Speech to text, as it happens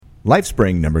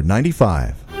Lifespring number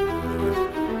 95.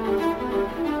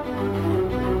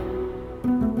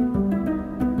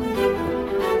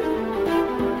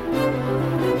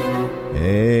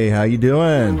 Hey, how you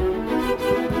doing?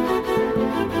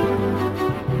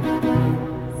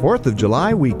 4th of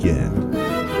July weekend.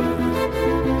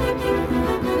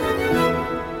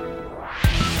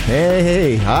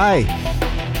 Hey, hi.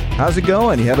 How's it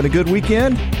going? You having a good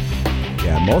weekend?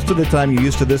 Yeah, most of the time you're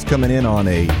used to this coming in on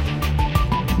a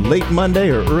late Monday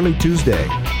or early Tuesday.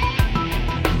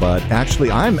 But actually,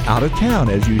 I'm out of town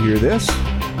as you hear this.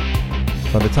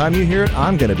 By the time you hear it,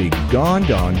 I'm going to be gone.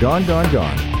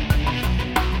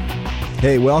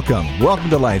 Hey, welcome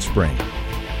to Lifespring.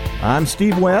 I'm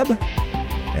Steve Webb,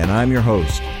 and I'm your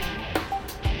host.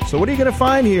 So what are you going to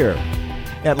find here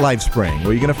at Lifespring?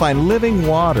 Well, you're going to find living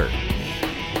water.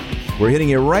 We're hitting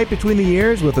you right between the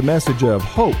ears with a message of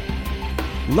hope,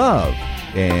 love,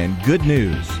 and good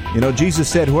news. You know, Jesus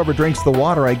said, whoever drinks the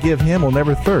water I give him will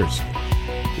never thirst.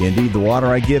 Indeed, the water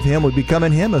I give him will become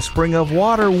in him a spring of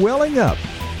water welling up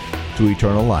to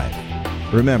eternal life.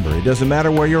 Remember, it doesn't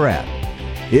matter where you're at.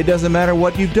 It doesn't matter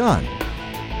what you've done.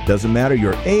 It doesn't matter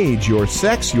your age, your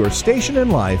sex, your station in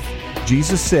life.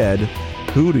 Jesus said,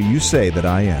 who do you say that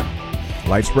I am?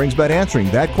 Lifespring's about answering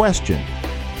that question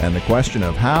and the question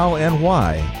of how and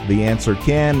why the answer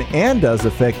can and does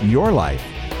affect your life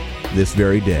this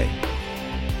very day.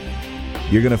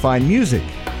 You're going to find music,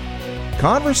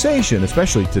 conversation,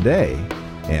 especially today,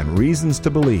 and reasons to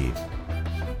believe.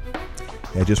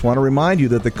 I just want to remind you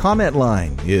that the comment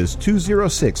line is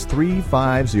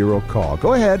 206-350-CALL.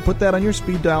 Go ahead, put that on your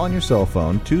speed dial on your cell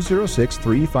phone,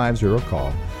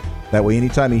 206-350-CALL. That way,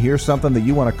 anytime you hear something that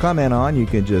you want to comment on, you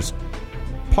can just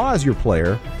pause your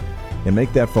player and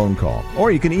make that phone call.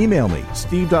 Or you can email me,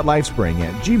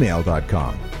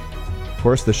 steve.lifespring@gmail.com. Of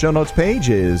course, the show notes page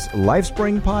is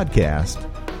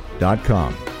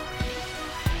lifespringpodcast.com.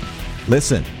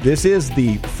 Listen, this is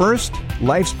the first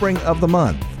Lifespring of the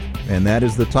month, and that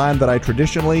is the time that I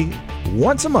traditionally,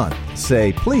 once a month,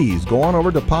 say, please go on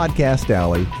over to Podcast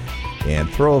Alley and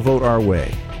throw a vote our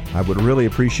way. I would really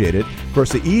appreciate it. Of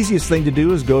course, the easiest thing to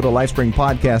do is go to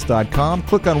lifespringpodcast.com,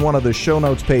 click on one of the show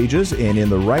notes pages, and in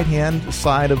the right-hand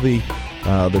side of the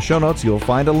show notes, you'll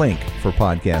find a link for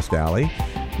Podcast Alley.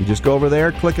 You just go over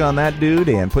there, click on that dude,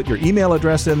 and put your email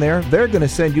address in there. They're going to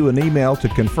send you an email to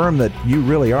confirm that you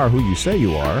really are who you say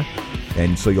you are.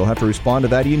 And so you'll have to respond to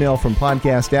that email from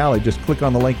Podcast Alley. Just click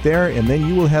on the link there, and then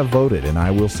you will have voted. And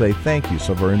I will say thank you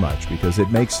so very much, because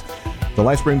it makes the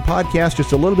Lifespring podcast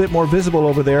just a little bit more visible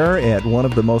over there at one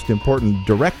of the most important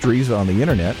directories on the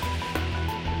internet.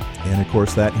 And, of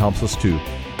course, that helps us to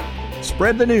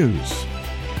spread the news.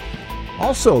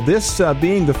 Also, this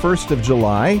being the 1st of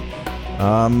July,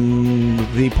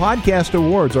 the podcast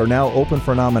awards are now open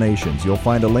for nominations. You'll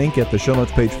find a link at the show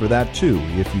notes page for that, too,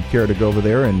 if you care to go over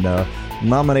there and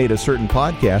nominate a certain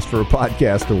podcast for a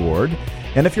podcast award.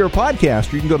 And if you're a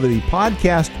podcaster, you can go to the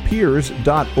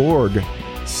podcastpeers.org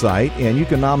site, and you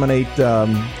can nominate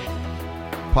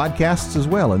podcasts as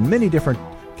well in many different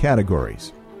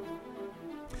categories.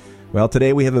 Well,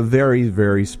 today we have a very,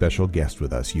 very special guest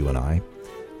with us, you and I.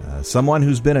 Someone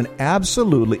who's been an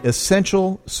absolutely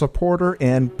essential supporter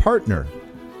and partner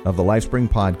of the Lifespring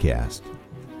podcast.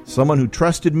 Someone who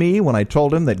trusted me when I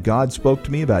told him that God spoke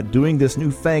to me about doing this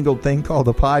newfangled thing called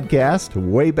a podcast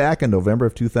way back in November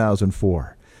of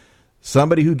 2004.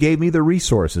 Somebody who gave me the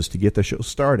resources to get the show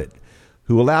started,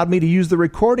 who allowed me to use the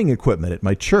recording equipment at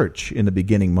my church in the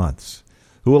beginning months,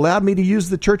 who allowed me to use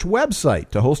the church website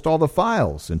to host all the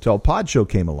files until Podshow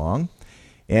came along,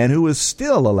 and who is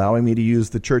still allowing me to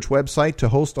use the church website to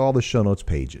host all the show notes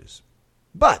pages.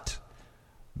 But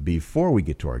before we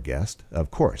get to our guest,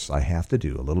 of course, I have to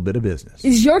do a little bit of business.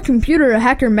 Is your computer a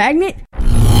hacker magnet?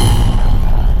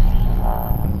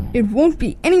 It won't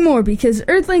be anymore, because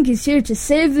Earthlink is here to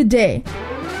save the day.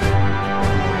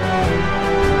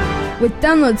 With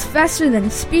downloads faster than a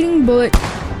speeding bullet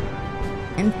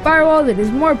and firewall that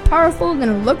is more powerful than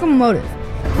a locomotive.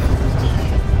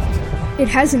 It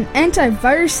has an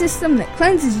antivirus system that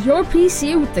cleanses your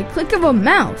PC with the click of a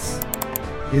mouse.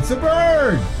 It's a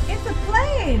bird! It's a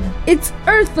plane! It's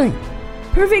Earthlink.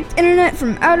 Perfect internet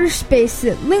from outer space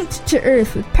that linked to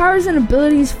Earth with powers and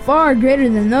abilities far greater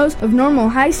than those of normal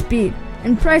high speed,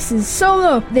 and prices so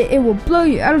low that it will blow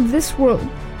you out of this world.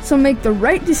 So make the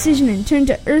right decision and turn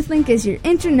to Earthlink as your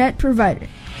internet provider.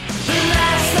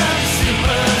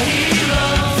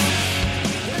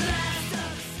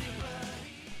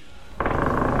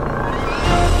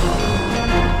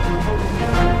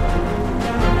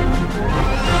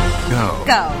 Go.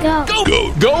 Go. Go.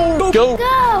 Go. Go. Go.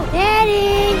 Go,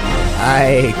 Daddy!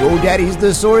 Why, GoDaddy's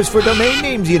the source for domain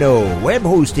names, you know, web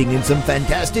hosting, and some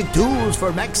fantastic tools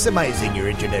for maximizing your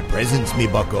internet presence, me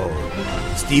bucko.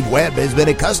 Steve Webb has been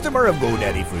a customer of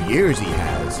GoDaddy for years, he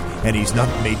has, and he's not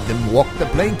made them walk the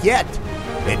plank yet.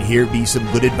 And here be some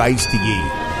good advice to ye.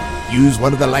 Use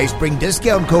one of the Lifespring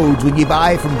discount codes when you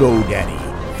buy from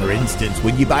GoDaddy. For instance,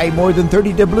 when you buy more than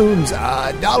 30 doubloons,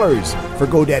 dollars for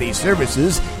GoDaddy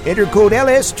services, enter code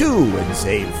LS2 and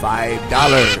save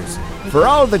 $5. For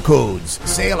all the codes,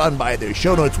 sail on by their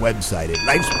show notes website at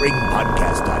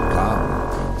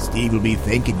lifespringpodcast.com. Steve will be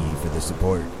thanking you for the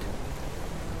support.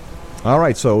 All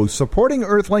right, so supporting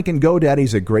Earthlink and GoDaddy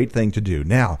is a great thing to do.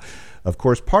 Now, of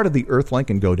course, part of the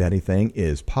Earthlink and GoDaddy thing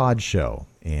is Pod Show.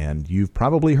 And you've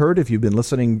probably heard, if you've been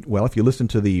listening, well, if you listen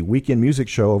to the Weekend Music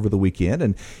Show over the weekend,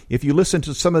 and if you listen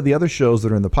to some of the other shows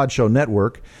that are in the Pod Show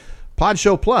network, Pod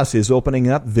Show Plus is opening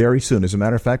up very soon. As a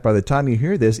matter of fact, by the time you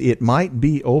hear this, it might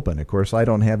be open. Of course, I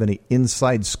don't have any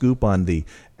inside scoop on the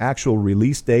actual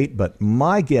release date, but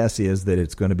my guess is that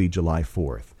it's going to be July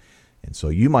 4th. And so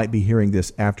you might be hearing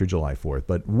this after July 4th.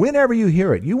 But whenever you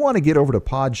hear it, you want to get over to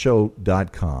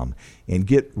podshow.com and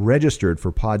get registered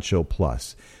for Pod Show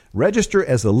Plus. Register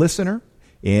as a listener,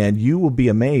 and you will be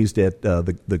amazed at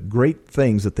the great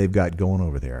things that they've got going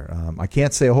over there. I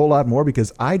can't say a whole lot more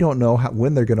because I don't know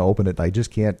when they're going to open it. I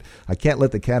can't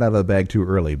let the cat out of the bag too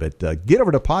early. But get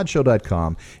over to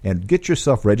podshow.com and get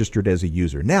yourself registered as a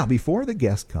user. Now, before the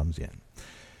guest comes in,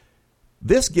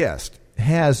 this guest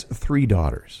has 3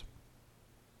 daughters.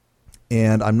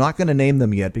 And I'm not going to name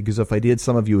them yet because if I did,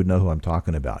 some of you would know who I'm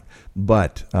talking about.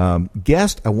 But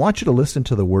guest, I want you to listen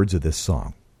to the words of this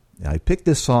song. I picked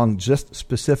this song just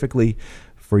specifically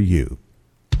for you.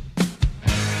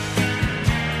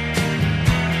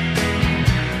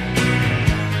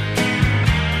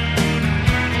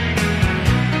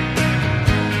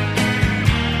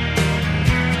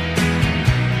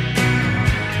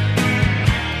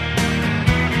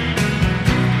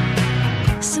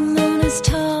 Simone is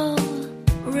tall,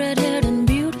 red-haired and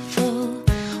beautiful,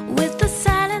 with the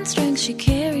silent strength she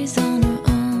carries on her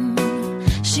own.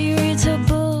 She reads her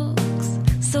book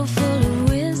so full of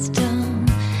wisdom.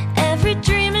 Every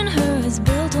dream in her is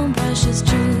built on precious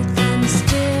truth, and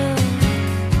still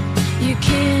you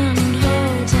can't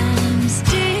hold time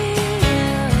still,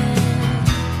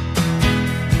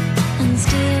 and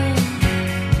still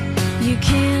you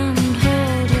can't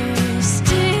hold her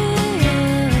still.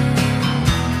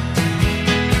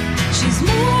 She's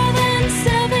more than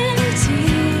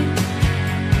 17.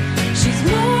 She's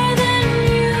more than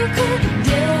you could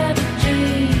dare to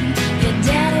dream. Your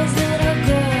daddy's little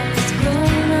girl has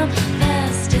grown up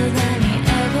faster than he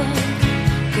ever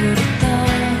could have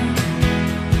thought.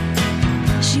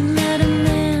 She met a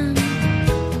man,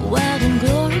 wild and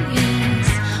glorious,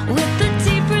 with the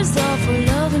deep resolve for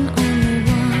loving only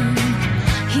one.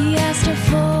 He asked her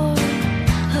for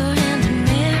her hand to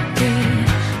marry,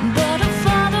 but her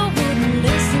father wouldn't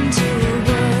listen to a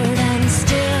word, and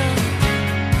still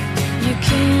you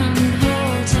can't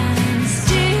hold time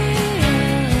still,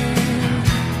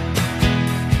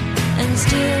 and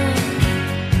still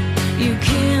you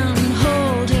can't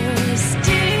hold her still.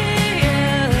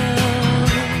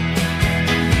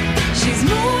 She's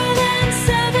more than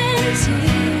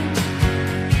 17.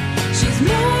 She's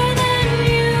more than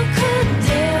you could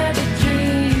dare to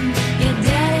dream. Your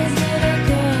daddy's little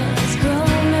girl has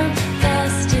grown up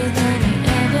faster than he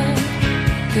ever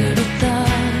could have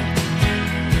thought.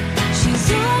 She's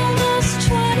almost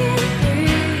 23.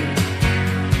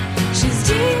 She's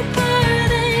deeper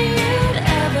than you'd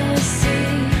ever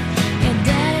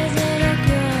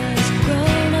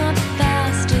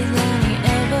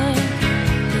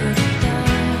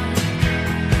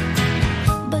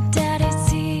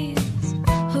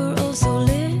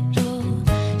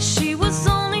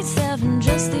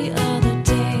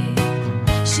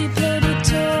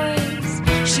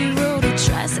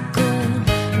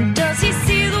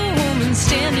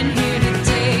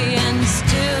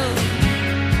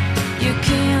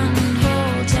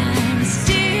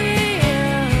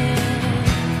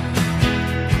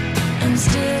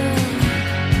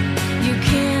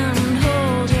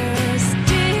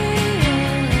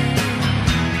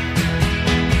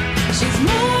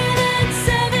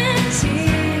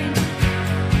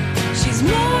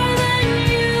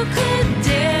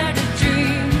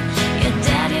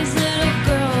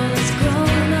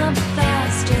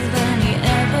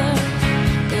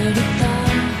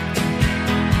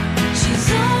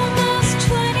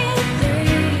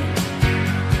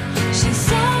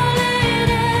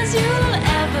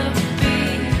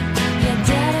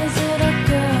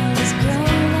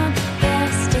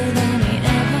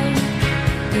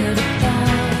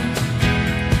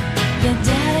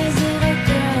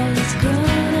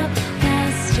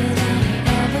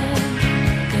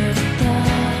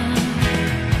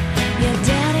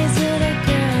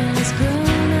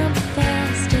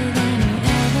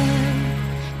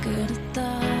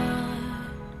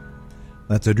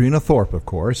That's Adrena Thorpe, of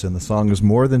course, and the song is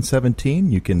More Than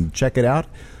 17. You can check it out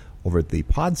over at the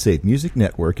PodSafe Music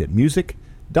Network at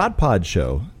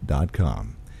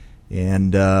music.podshow.com.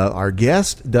 And our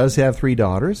guest does have 3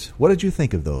 daughters. What did you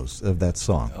think of that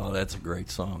song? Oh, that's a great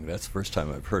song. That's the first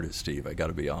time I've heard it, Steve. I got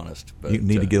to be honest. But, you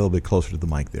need to get a little bit closer to the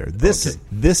mic there.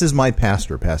 This is my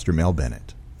pastor, Pastor Mel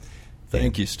Bennett.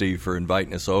 Thank you, Steve, for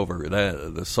inviting us over.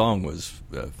 The song was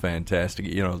fantastic.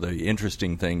 You know, the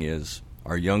interesting thing is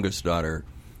our youngest daughter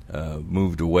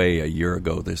moved away a year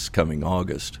ago this coming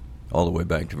August, all the way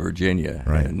back to Virginia.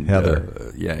 Right, and,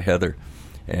 Heather. Heather.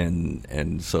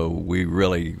 And so we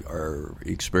really are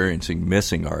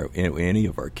missing any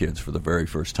of our kids for the very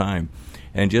first time.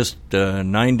 And just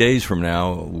 9 days from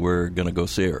now, we're going to go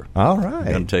see her. All right.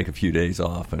 We're going to take a few days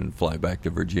off and fly back to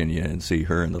Virginia and see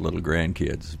her and the little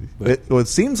grandkids. It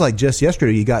seems like just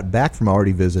yesterday you got back from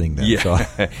already visiting them. Yeah, so.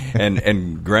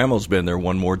 and Grandma's been there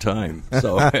one more time.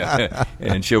 So,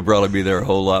 and she'll probably be there a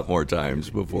whole lot more times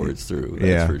before it's through.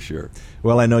 That's for sure.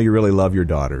 Well, I know you really love your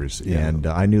daughters, and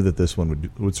I knew that this one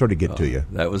would sort of get to you.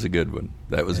 That was a good one.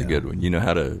 That was a good one. You know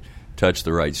how to touch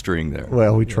the right string there.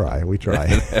 Well, we try.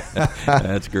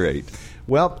 That's great.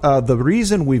 Well, the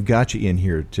reason we've got you in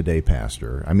here today,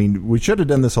 Pastor, I mean, we should have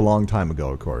done this a long time ago,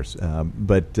 of course,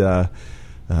 but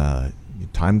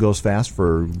time goes fast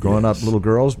for growing up little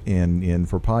girls and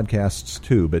for podcasts,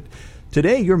 too. But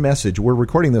today, your message, we're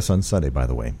recording this on Sunday, by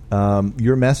the way,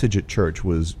 your message at church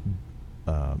was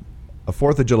a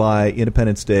 4th of July,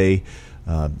 Independence Day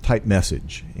type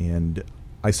message. And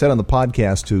I said on the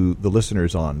podcast to the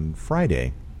listeners on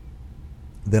Friday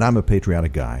that I'm a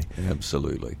patriotic guy.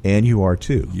 Absolutely. And you are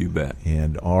too. You bet.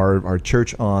 And our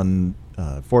church on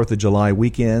 4th of July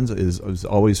weekends is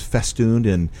always festooned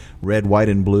in red, white,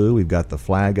 and blue. We've got the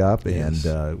flag up, yes.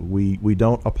 And we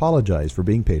don't apologize for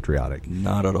being patriotic.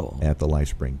 Not at all. At the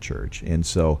Lifespring Church. And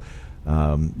so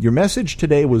your message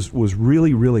today was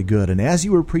really, really good. And as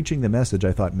you were preaching the message,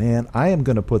 I thought, man, I am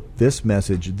going to put this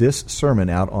sermon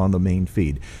out on the main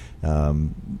feed.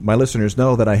 My listeners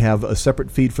know that I have a separate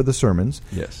feed for the sermons.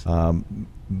 Yes.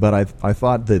 But I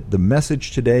thought that the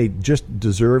message today just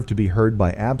deserved to be heard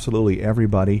by absolutely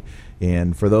everybody.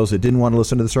 And for those that didn't want to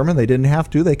listen to the sermon, they didn't have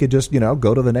to. They could just,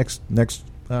 go to the next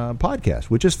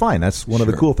podcast, which is fine. That's one of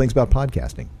the cool things about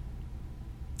podcasting.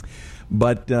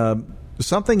 But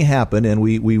something happened, and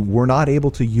we were not able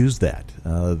to use that.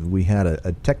 We had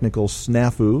a technical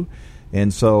snafu,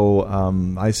 and so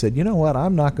I said, you know what?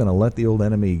 I'm not going to let the old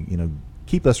enemy,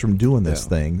 keep us from doing this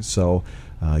thing. So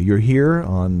you're here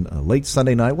on late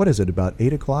Sunday night. What is it, about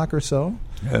 8 o'clock or so?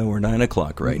 We're 9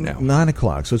 o'clock right now. 9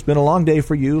 o'clock. So it's been a long day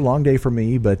for you, long day for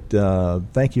me, but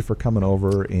thank you for coming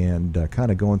over and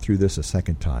kind of going through this a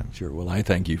second time. Sure. Well, I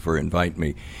thank you for inviting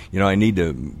me. I need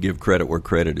to give credit where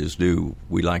credit is due.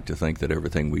 We like to think that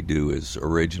everything we do is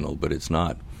original, but it's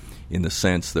not, in the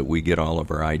sense that we get all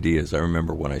of our ideas. I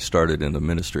remember when I started in the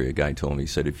ministry, a guy told me, he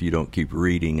said, if you don't keep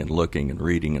reading and looking and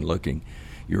reading and looking,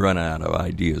 you run out of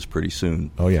ideas pretty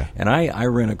soon. Oh, yeah. And I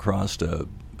ran across a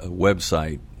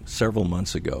website several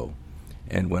months ago,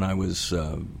 and when I was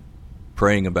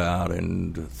praying about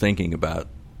and thinking about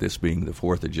this being the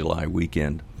 4th of July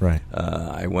weekend, right,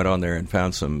 I went on there and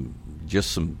found some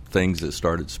things that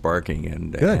started sparking,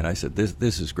 and I said,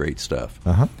 this is great stuff.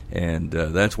 Uh-huh. And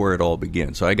that's where it all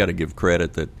began. So I got to give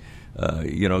credit that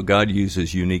God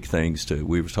uses unique things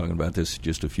we were talking about this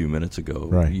just a few minutes ago,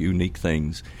 right. Unique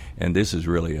things, and this is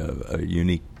really a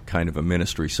unique kind of a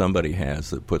ministry somebody has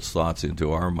that puts thoughts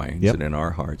into our minds and in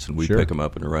our hearts, and we pick them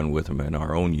up and run with them in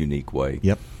our own unique way.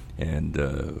 Yep. And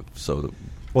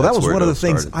well, that was one of the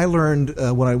things I learned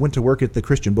when I went to work at the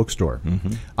Christian bookstore.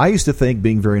 Mm-hmm. I used to think,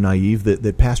 being very naive,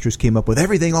 that pastors came up with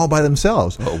everything all by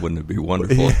themselves. Oh, wouldn't it be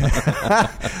wonderful?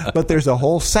 But there's a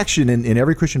whole section in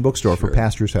every Christian bookstore for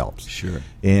pastors' helps. Sure.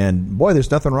 And boy,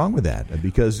 there's nothing wrong with that,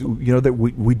 because that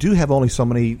we do have only so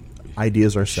many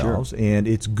ideas ourselves, and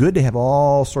it's good to have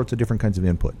all sorts of different kinds of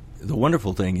input. The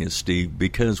wonderful thing is, Steve,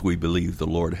 because we believe the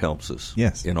Lord helps us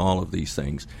in all of these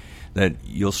things, that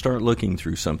you'll start looking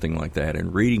through something like that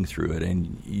and reading through it,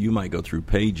 and you might go through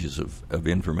pages of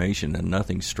information and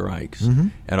nothing strikes,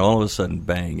 and all of a sudden,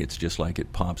 bang, it's just like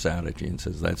it pops out at you and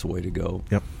says, that's the way to go.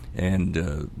 Yep.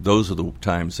 And those are the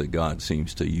times that God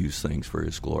seems to use things for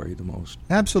His glory the most.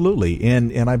 Absolutely.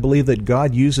 And I believe that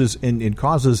God uses and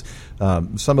causes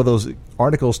some of those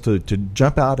articles to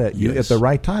jump out at you at the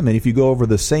right time. And if you go over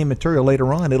the same material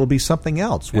later on, it'll be something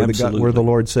else where the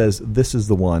Lord says, this is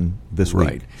the one this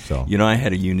week. So. I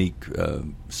had a unique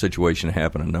situation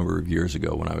happen a number of years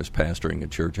ago when I was pastoring a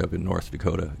church up in North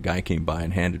Dakota. A guy came by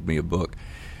and handed me a book,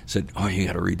 said, oh, you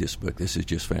got to read this book. This is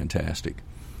just fantastic.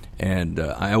 And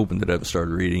I opened it up and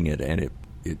started reading it, and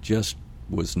it just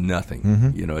was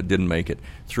nothing. It didn't make it.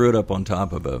 Threw it up on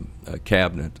top of a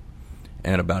cabinet,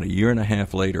 and about a year and a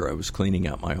half later, I was cleaning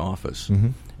out my office,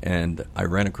 and I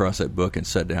ran across that book and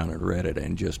sat down and read it,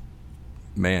 and just,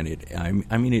 man,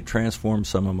 it transformed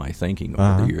some of my thinking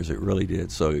over the years. It really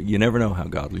did. So you never know how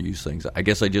God will use things. I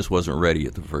guess I just wasn't ready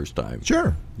at the first time.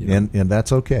 Sure, and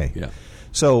that's okay. Yeah.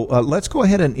 So let's go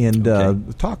ahead and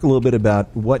talk a little bit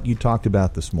about what you talked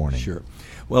about this morning. Sure.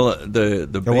 Well, the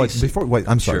basic...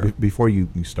 Before you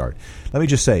start, let me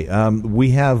just say,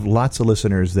 we have lots of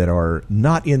listeners that are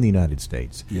not in the United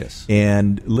States. Yes.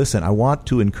 And listen, I want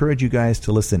to encourage you guys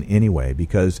to listen anyway,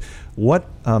 because what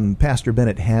Pastor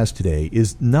Bennett has today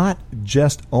is not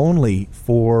just only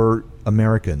for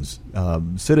Americans,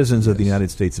 citizens of the United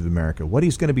States of America. What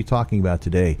he's going to be talking about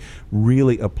today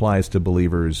really applies to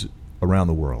believers around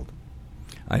the world.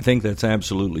 I think that's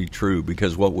absolutely true,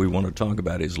 because what we want to talk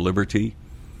about is liberty,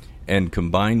 and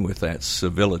combine with that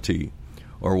civility,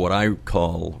 or what I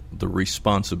call the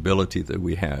responsibility that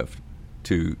we have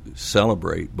to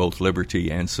celebrate both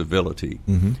liberty and civility.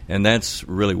 And that's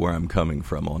really where I'm coming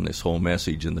from on this whole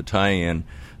message, and the tie-in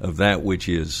of that which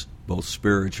is both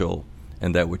spiritual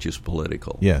and that which is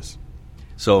political. Yes.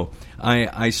 So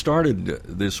I started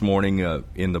this morning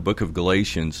in the book of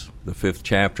Galatians, the 5th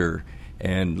chapter,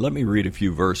 and let me read a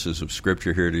few verses of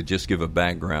Scripture here to just give a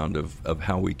background of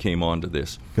how we came on to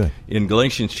this. Good. In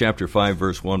Galatians chapter 5,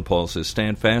 verse 1, Paul says,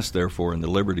 "Stand fast, therefore, in the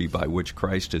liberty by which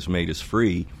Christ has made us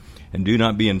free, and do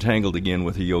not be entangled again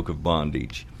with a yoke of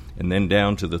bondage." And then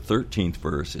down to the 13th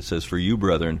verse, it says, "For you,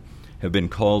 brethren, have been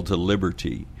called to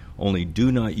liberty, only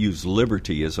do not use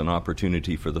liberty as an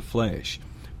opportunity for the flesh,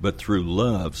 but through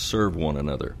love serve one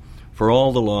another. For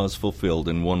all the law is fulfilled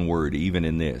in one word, even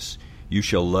in this, you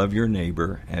shall love your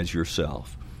neighbor as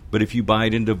yourself. But if you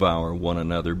bite and devour one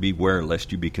another, beware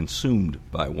lest you be consumed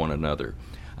by one another.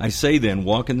 I say then,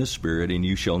 walk in the Spirit, and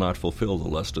you shall not fulfill the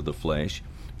lust of the flesh.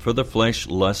 For the flesh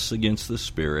lusts against the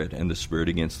Spirit, and the Spirit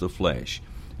against the flesh.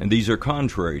 And these are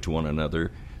contrary to one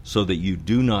another, so that you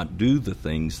do not do the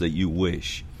things that you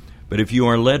wish. But if you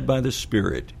are led by the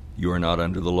Spirit, you are not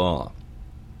under the law.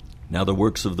 Now the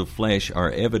works of the flesh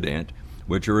are evident,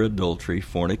 which are adultery,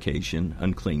 fornication,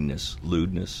 uncleanness,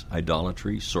 lewdness,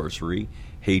 idolatry, sorcery,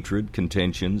 hatred,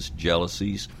 contentions,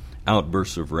 jealousies,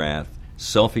 outbursts of wrath,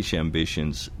 selfish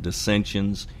ambitions,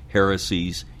 dissensions,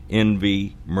 heresies,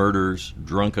 envy, murders,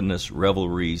 drunkenness,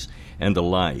 revelries, and the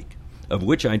like, of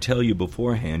which I tell you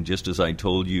beforehand, just as I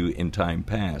told you in time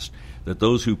past, that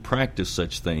those who practice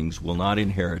such things will not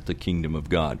inherit the kingdom of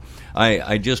God."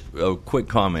 I just, a quick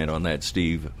comment on that,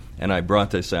 Steve, and I brought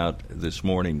this out this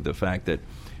morning, the fact that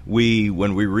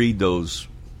when we read those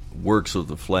works of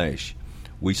the flesh,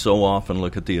 we so often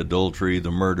look at the adultery, the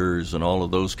murders, and all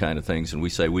of those kind of things, and we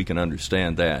say we can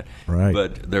understand that. Right.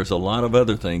 But there's a lot of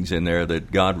other things in there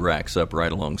that God racks up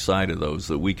right alongside of those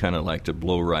that we kind of like to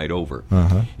blow right over.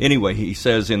 Anyway, he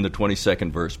says in the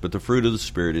 22nd verse, "But the fruit of the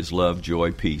Spirit is love,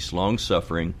 joy, peace,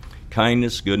 long-suffering,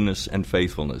 kindness, goodness, and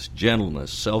faithfulness,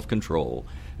 gentleness, self-control.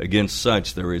 Against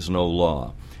such there is no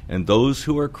law. And those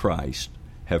who are Christ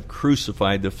have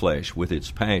crucified the flesh with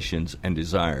its passions and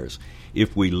desires.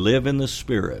 If we live in the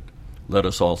Spirit, let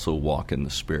us also walk in the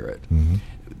Spirit."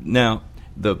 Now,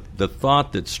 the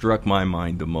thought that struck my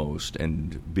mind the most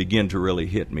and began to really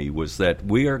hit me was that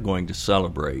we are going to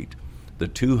celebrate the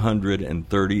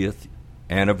 230th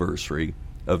anniversary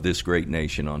of this great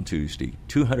nation on Tuesday.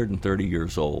 230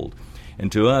 years old.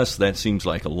 And to us, that seems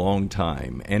like a long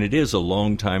time. And it is a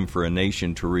long time for a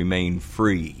nation to remain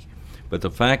free. But the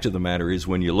fact of the matter is,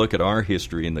 when you look at our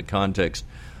history in the context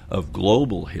of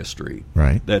global history,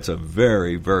 right, that's a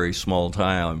very, very small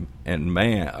time, and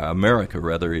America,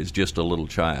 rather, is just a little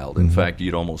child. In fact,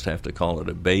 you'd almost have to call it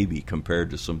a baby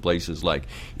compared to some places like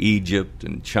Egypt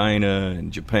and China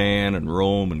and Japan and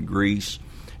Rome and Greece.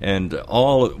 And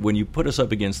when you put us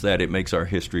up against that, it makes our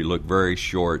history look very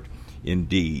short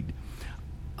indeed.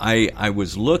 I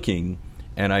was looking,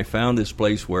 and I found this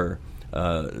place where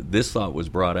this thought was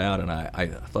brought out, and I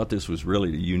thought this was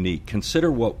really unique.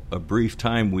 Consider what a brief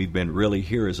time we've been really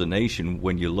here as a nation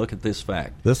when you look at this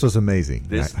fact. This was amazing.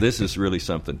 This is really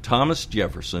something. Thomas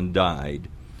Jefferson died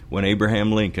when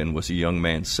Abraham Lincoln was a young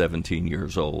man, 17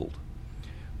 years old.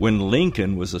 When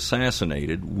Lincoln was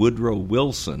assassinated, Woodrow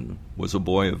Wilson was a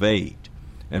boy of 8.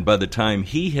 And by the time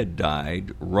he had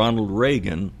died, Ronald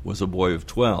Reagan was a boy of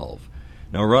 12.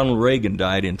 Now, Ronald Reagan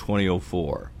died in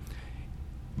 2004.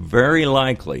 Very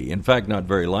likely, in fact, not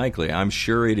very likely, I'm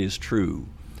sure it is true,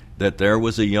 that there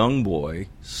was a young boy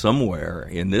somewhere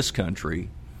in this country,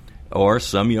 or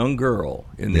some young girl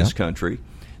in this country,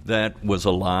 that was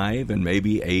alive and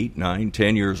maybe 8, 9,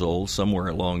 10 years old, somewhere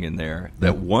along in there,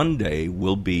 that one day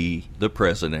will be the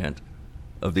president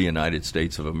of the United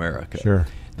States of America. Sure.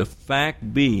 The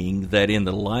fact being that in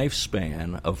the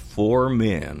lifespan of 4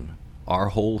 men, our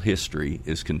whole history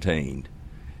is contained.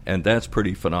 And that's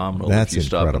pretty phenomenal That's if you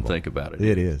incredible. stop and think about it.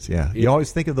 It is, yeah. You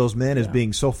always think of those men as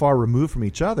being so far removed from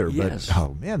each other, Yes. but,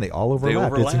 oh, man, they all overlap. They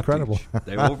overlapped It's incredible.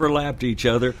 They overlapped each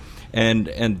other, and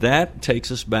that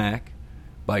takes us back,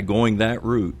 by going that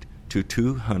route, to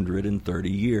 230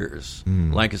 years.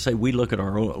 Like I say, we look at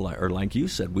our own, or like you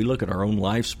said, we look at our own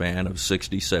lifespan of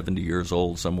 60, 70 years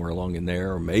old, somewhere along in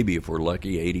there, or maybe if we're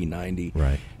lucky, 80, 90.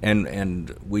 Right.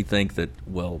 And we think that,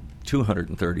 well,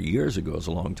 230 years ago is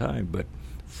a long time, but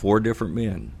 4 different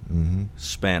men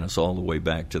span us all the way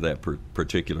back to that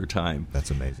particular time.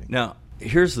 That's amazing. Now,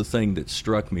 here's the thing that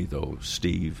struck me, though,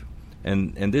 Steve,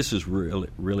 and this is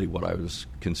really what I was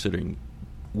considering.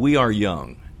 We are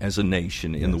young as a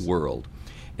nation in the world,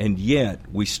 and yet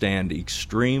we stand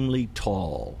extremely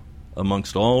tall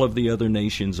amongst all of the other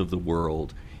nations of the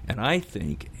world. And I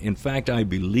think, in fact, I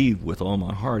believe with all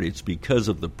my heart, it's because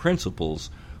of the principles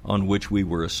on which we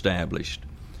were established.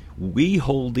 We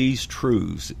hold these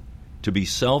truths to be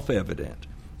self-evident,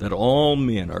 that all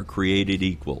men are created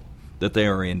equal, that they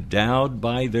are endowed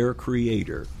by their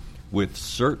Creator with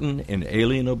certain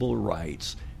inalienable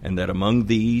rights, and that among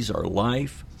these are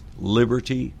life,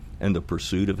 liberty, and the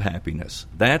pursuit of happiness.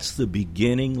 That's the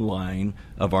beginning line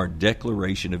of our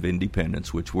Declaration of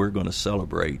Independence, which we're going to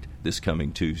celebrate this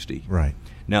coming Tuesday. Right.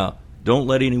 Now, don't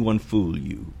let anyone fool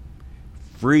you.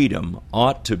 Freedom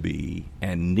ought to be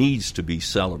and needs to be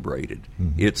celebrated.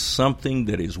 It's something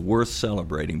that is worth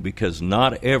celebrating, because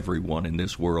not everyone in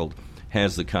this world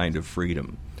has the kind of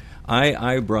freedom.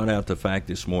 I brought out the fact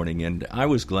this morning, and I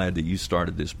was glad that you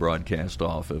started this broadcast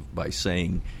off by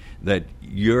saying that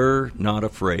you're not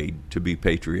afraid to be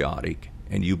patriotic,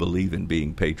 and you believe in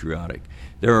being patriotic.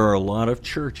 There are a lot of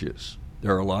churches,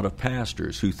 there are a lot of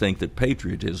pastors who think that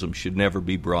patriotism should never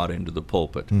be brought into the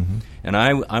pulpit. And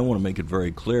I want to make it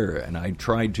very clear, and I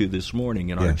tried to this morning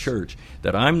in our church,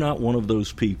 that I'm not one of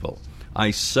those people.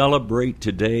 I celebrate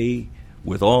today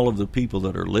with all of the people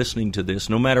that are listening to this,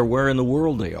 no matter where in the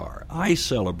world they are. I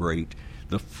celebrate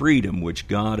the freedom which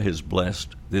God has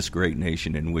blessed this great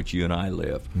nation in which you and I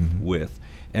live with.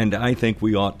 And I think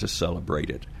we ought to celebrate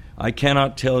it. I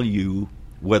cannot tell you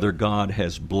whether God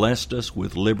has blessed us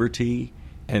with liberty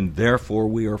and therefore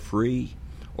we are free,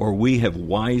 or we have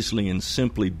wisely and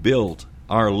simply built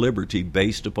our liberty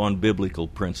based upon biblical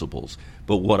principles.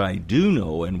 But what I do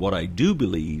know and what I do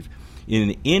believe,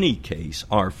 in any case,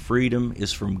 our freedom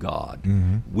is from God.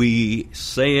 We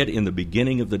say it in the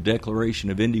beginning of the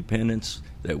Declaration of Independence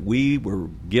that we were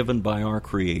given by our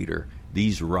Creator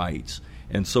these rights,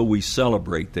 and so we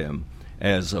celebrate them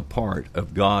as a part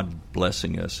of God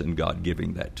blessing us and God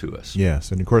giving that to us.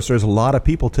 Yes, and of course there's a lot of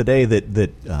people today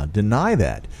that deny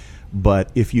that.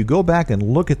 But if you go back and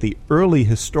look at the early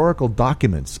historical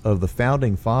documents of the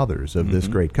founding fathers of this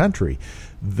great country,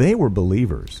 they were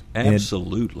believers.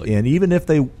 Absolutely. And even if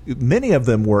many of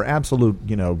them were absolute,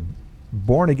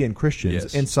 born-again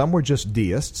Christians, and some were just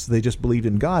deists. They just believed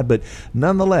in God. But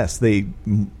nonetheless, the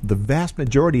vast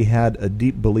majority had a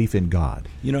deep belief in God.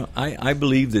 I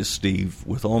believe this, Steve,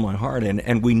 with all my heart,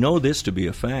 and we know this to be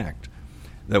a fact,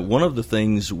 that one of the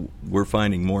things we're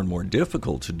finding more and more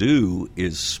difficult to do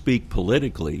is speak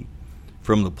politically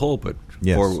from the pulpit.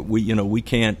 Yes. Or we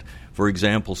can't, for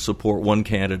example, support one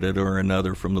candidate or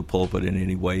another from the pulpit in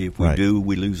any way. If we do,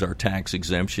 we lose our tax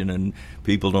exemption, and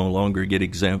people no longer get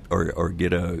exempt or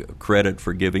get a credit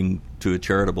for giving to a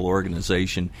charitable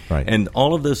organization. Right. And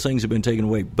all of those things have been taken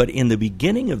away. But in the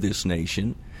beginning of this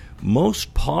nation,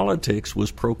 most politics was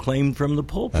proclaimed from the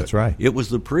pulpit. That's right. It was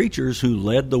the preachers who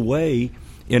led the way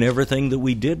in everything that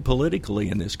we did politically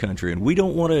in this country. And we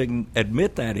don't want to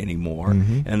admit that anymore.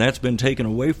 And that's been taken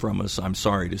away from us, I'm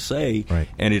sorry to say. Right.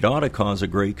 And it ought to cause a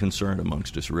great concern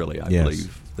amongst us, really, I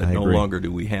believe. That I no agree. longer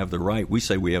do we have the right. We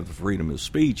say we have the freedom of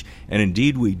speech, and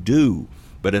indeed we do.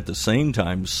 But at the same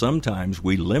time, sometimes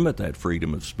we limit that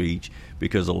freedom of speech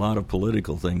because a lot of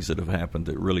political things that have happened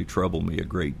that really trouble me a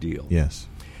great deal. Yes.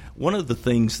 One of the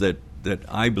things that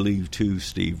I believe, too,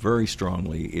 Steve, very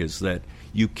strongly, is that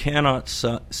you cannot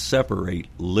separate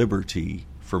liberty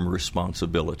from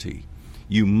responsibility.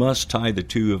 You must tie the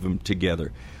two of them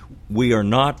together. We are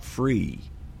not free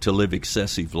to live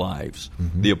excessive lives.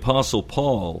 The Apostle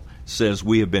Paul says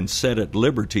we have been set at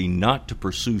liberty not to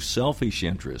pursue selfish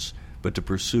interests, but to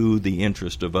pursue the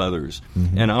interest of others.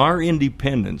 And our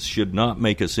independence should not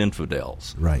make us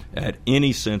infidels, at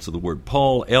any sense of the word.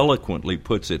 Paul eloquently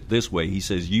puts it this way. He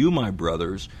says, "You, my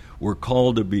brothers, We're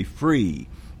called to be free,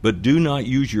 but do not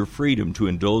use your freedom to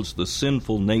indulge the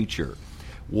sinful nature.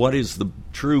 What is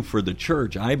true for the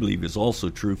church, I believe, is also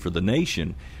true for the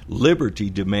nation. Liberty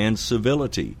demands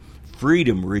civility.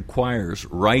 Freedom requires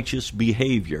righteous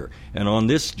behavior. And on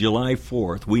this July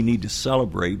 4th, we need to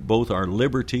celebrate both our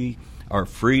liberty, our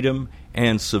freedom,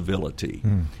 and civility.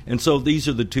 And so these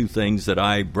are the two things that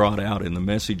I brought out in the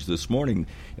message this morning.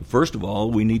 First of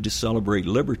all, we need to celebrate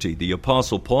liberty. The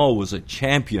Apostle Paul was a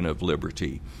champion of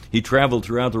liberty. He traveled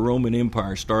throughout the Roman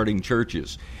Empire starting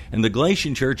churches. And the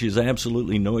Galatian church is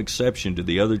absolutely no exception to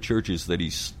the other churches that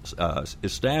he's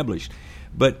established.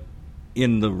 But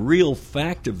in the real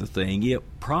fact of the thing, it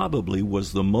probably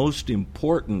was the most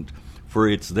important, for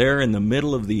it's there in the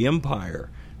middle of the empire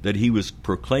that he was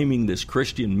proclaiming this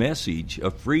Christian message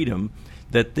of freedom,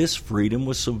 that this freedom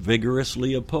was so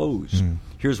vigorously opposed.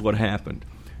 Here's what happened.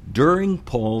 During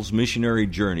Paul's missionary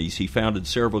journeys, he founded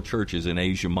several churches in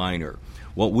Asia Minor,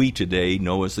 what we today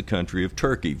know as the country of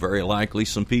Turkey. Very likely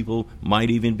some people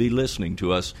might even be listening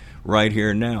to us right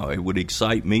here now. It would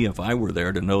excite me if I were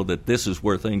there to know that this is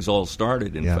where things all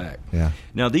started, in fact.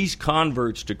 Now, these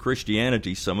converts to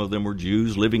Christianity, some of them were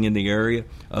Jews living in the area,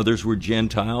 others were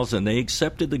Gentiles, and they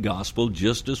accepted the gospel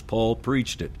just as Paul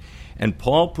preached it. And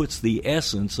Paul puts the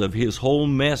essence of his whole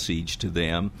message to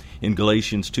them in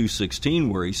Galatians 2:16,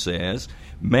 where he says,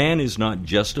 "Man is not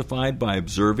justified by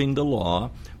observing the law,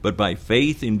 but by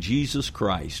faith in Jesus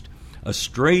Christ." A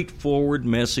straightforward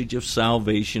message of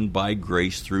salvation by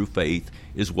grace through faith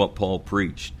is what Paul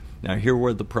preached. Now, here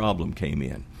where the problem came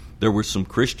in. There were some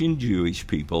Christian Jewish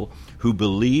people who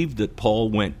believed that Paul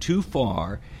went too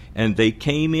far, and they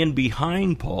came in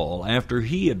behind Paul after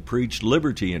he had preached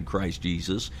liberty in Christ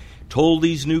Jesus, told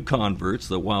these new converts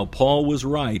that while Paul was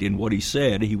right in what he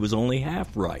said, he was only half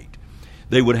right.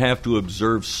 They would have to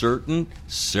observe certain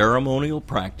ceremonial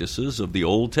practices of the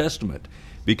Old Testament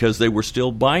because they were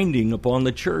still binding upon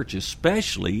the church,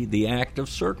 especially the act of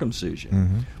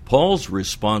circumcision. Paul's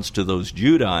response to those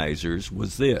Judaizers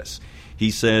was this. He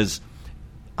says,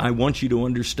 I want you to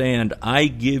understand, I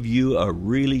give you a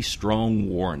really strong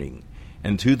warning.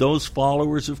 And to those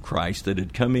followers of Christ that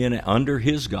had come in under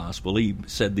his gospel, he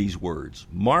said these words,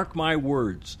 "Mark my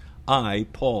words, I,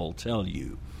 Paul, tell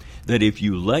you, that if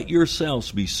you let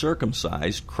yourselves be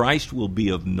circumcised, Christ will be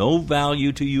of no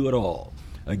value to you at all.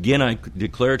 Again, I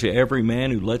declare to every man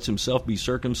who lets himself be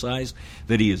circumcised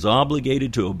that he is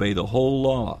obligated to obey the whole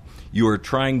law. You are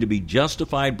trying to be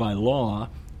justified by law.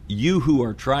 You who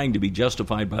are trying to be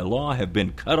justified by law have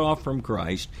been cut off from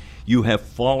Christ. You have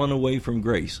fallen away from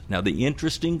grace." Now, the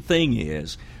interesting thing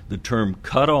is the term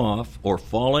cut off or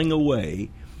falling away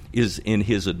is, in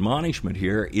his admonishment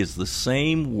here, is the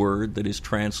same word that is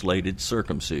translated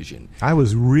circumcision. I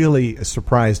was really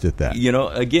surprised at that. You know,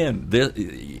 again,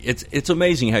 it's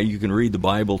amazing how you can read the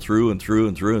Bible through and through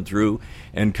and through and through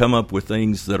and come up with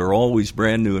things that are always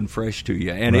brand new and fresh to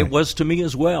you. And it was to me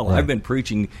as well. I've been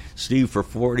preaching, Steve, for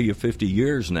 40 or 50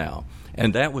 years now.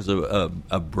 And that was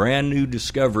a brand new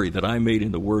discovery that I made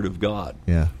in the Word of God.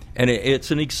 And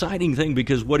it's an exciting thing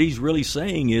because what he's really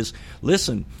saying is,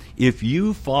 listen, if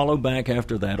you follow back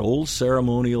after that old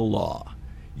ceremonial law,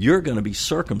 you're going to be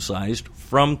circumcised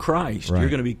from Christ. You're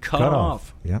going to be cut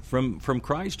off from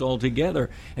Christ altogether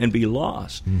and be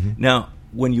lost. Now,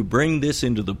 when you bring this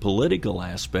into the political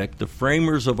aspect, the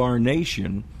framers of our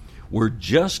nation were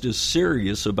just as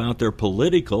serious about their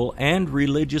political and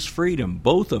religious freedom,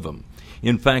 both of them.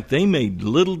 In fact, they made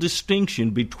little distinction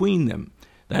between them.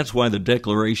 That's why the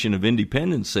Declaration of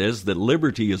Independence says that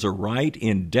liberty is a right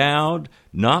endowed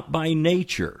not by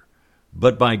nature,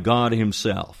 but by God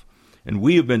himself. And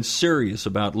we have been serious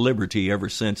about liberty ever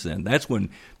since then. That's when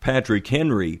Patrick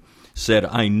Henry said,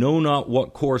 "I know not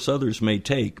what course others may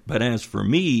take, but as for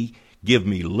me, give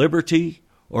me liberty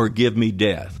or give me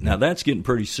death." Now, that's getting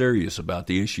pretty serious about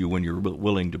the issue when you're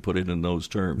willing to put it in those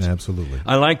terms. Absolutely.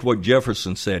 I liked what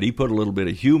Jefferson said. He put a little bit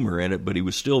of humor in it, but he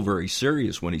was still very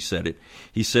serious when he said it.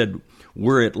 He said,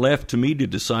 "Were it left to me to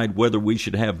decide whether we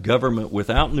should have government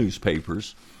without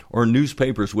newspapers or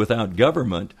newspapers without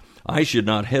government, I should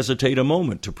not hesitate a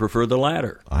moment to prefer the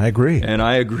latter." I agree. And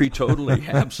I agree totally,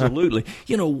 absolutely.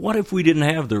 You know, what if we didn't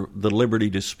have the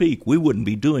liberty to speak? We wouldn't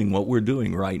be doing what we're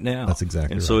doing right now. That's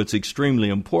exactly And right. so it's extremely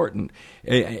important.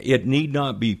 It need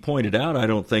not be pointed out, I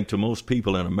don't think, to most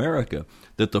people in America,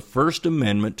 that the First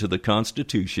Amendment to the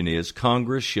Constitution is,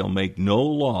 Congress shall make no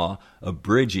law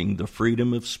abridging the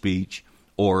freedom of speech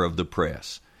or of the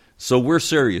press. So we're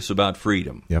serious about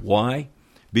freedom. Why?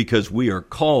 Because we are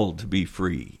called to be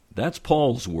free. That's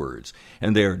Paul's words,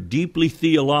 and they are deeply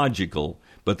theological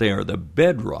but they are the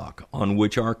bedrock on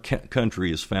which our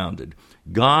country is founded.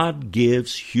 God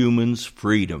gives humans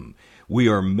freedom. We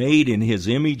are made in His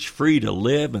image, free to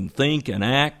live and think and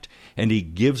act, and He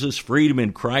gives us freedom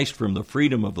in Christ from the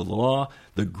freedom of the law,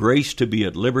 the grace to be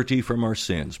at liberty from our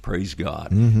sins. Praise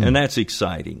God. And that's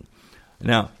exciting.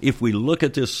 Now, if we look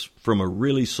at this from a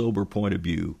really sober point of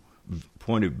view,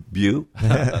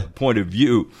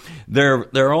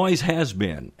 there always has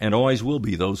been and always will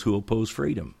be those who oppose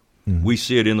freedom. We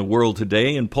see it in the world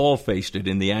today, and Paul faced it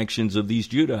in the actions of these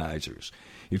Judaizers.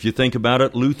 If you think about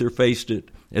it, Luther faced it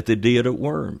at the Diet at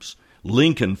Worms.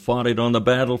 Lincoln fought it on the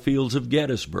battlefields of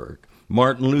Gettysburg.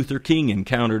 Martin Luther King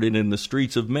encountered it in the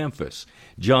streets of Memphis.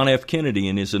 John F. Kennedy,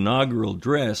 in his inaugural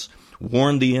address,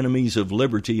 warned the enemies of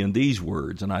liberty in these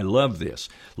words, and I love this: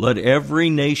 "Let every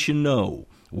nation know,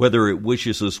 whether it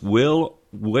wishes us well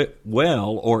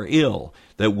or ill,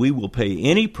 that we will pay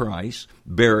any price,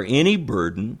 bear any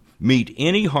burden, meet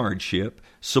any hardship,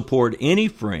 support any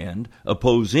friend,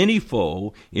 oppose any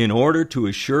foe, in order to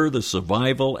assure the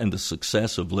survival and the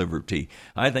success of liberty."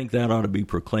 I think that ought to be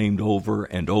proclaimed over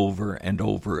and over and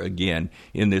over again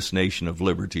in this nation of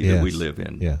liberty that we live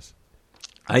in. Yes.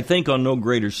 I think on no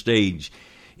greater stage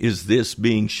is this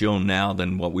being shown now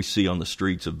than what we see on the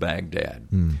streets of Baghdad.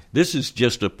 This is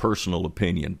just a personal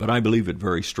opinion, but I believe it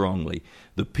very strongly.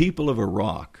 The people of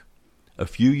Iraq, a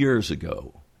few years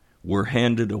ago, were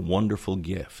handed a wonderful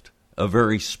gift, a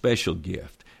very special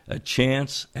gift, a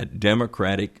chance at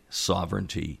democratic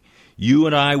sovereignty. You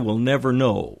and I will never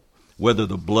know whether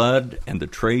the blood and the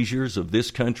treasures of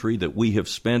this country that we have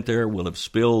spent there will have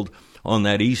spilled on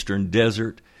that eastern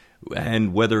desert,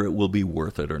 and whether it will be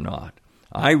worth it or not.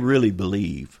 I really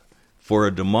believe for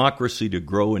a democracy to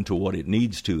grow into what it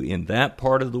needs to in that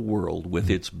part of the world with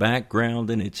its background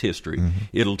and its history,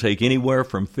 it'll take anywhere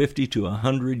from 50 to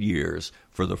 100 years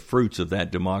for the fruits of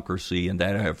that democracy and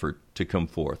that effort to come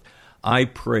forth. I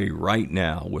pray right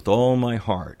now with all my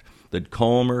heart that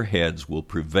calmer heads will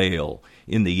prevail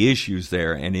in the issues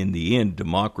there, and in the end,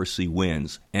 democracy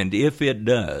wins. And if it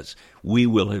does, we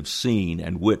will have seen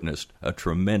and witnessed a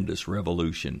tremendous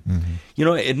revolution. You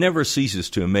know, it never ceases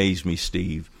to amaze me,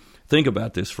 Steve. Think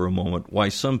about this for a moment, why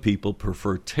some people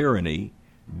prefer tyranny,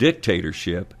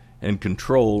 dictatorship, and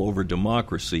control over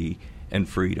democracy and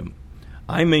freedom.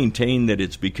 I maintain that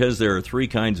it's because there are three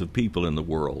kinds of people in the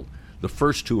world. The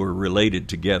first two are related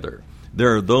together.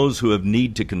 There are those who have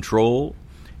need to control,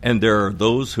 and there are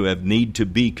those who have need to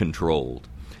be controlled.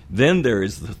 Then there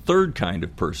is the third kind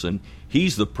of person.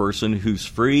 He's the person who's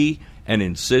free and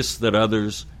insists that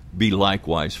others be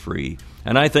likewise free.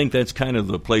 And I think that's kind of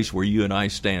the place where you and I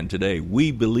stand today.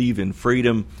 We believe in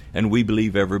freedom, and we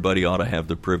believe everybody ought to have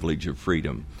the privilege of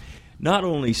freedom. Not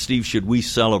only, Steve, should we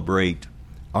celebrate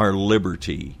our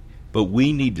liberty, but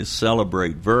we need to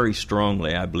celebrate very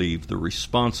strongly, I believe, the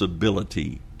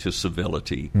responsibility to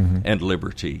civility and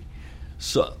liberty.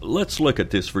 So let's look at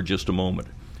this for just a moment.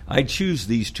 I choose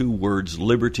these two words,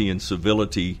 liberty and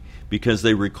civility, because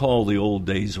they recall the old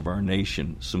days of our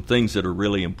nation, some things that are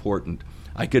really important.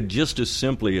 I could just as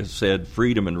simply have said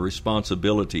freedom and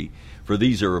responsibility, for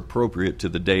these are appropriate to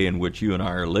the day in which you and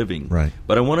I are living. Right.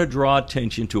 But I want to draw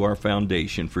attention to our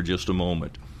foundation for just a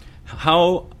moment.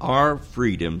 How our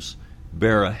freedoms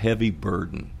bear a heavy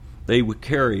burden. They would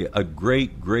carry a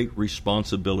great, great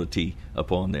responsibility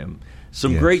upon them.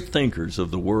 Some great thinkers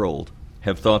of the world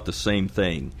have thought the same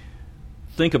thing.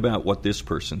 Think about what this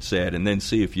person said, and then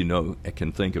see if you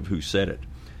can think of who said it.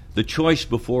 The choice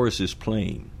before us is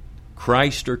plain: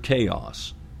 Christ or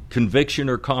chaos, conviction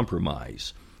or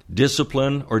compromise,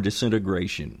 discipline or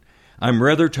disintegration. I'm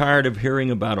rather tired of hearing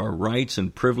about our rights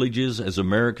and privileges as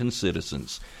American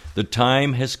citizens. The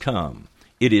time has come.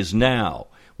 It is now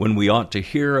when we ought to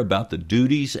hear about the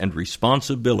duties and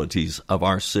responsibilities of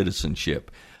our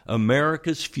citizenship.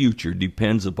 America's future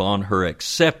depends upon her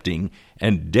accepting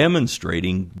and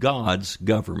demonstrating God's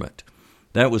government.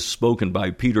 That was spoken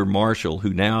by Peter Marshall,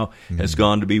 who now has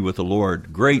gone to be with the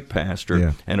Lord, great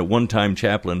pastor, and at one time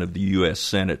chaplain of the U.S.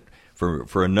 Senate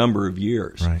for a number of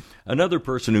years. Right. Another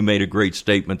person who made a great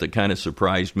statement that kind of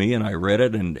surprised me, and I read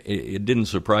it, and it didn't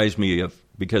surprise me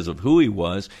because of who he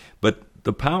was, but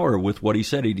the power with what he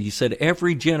said. He said,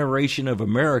 every generation of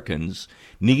Americans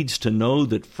needs to know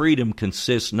that freedom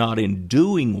consists not in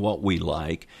doing what we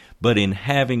like, but in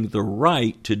having the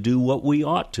right to do what we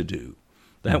ought to do.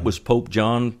 That was Pope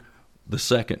John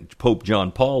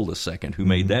Paul II, who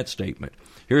made that statement.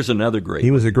 Here's another great.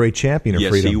 He was a great champion of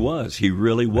freedom. Yes, he was. He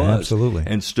really was. Absolutely.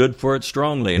 And stood for it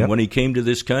strongly. And when he came to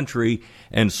this country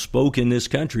and spoke in this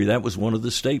country, that was one of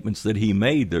the statements that he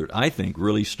made that I think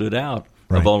really stood out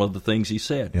of all of the things he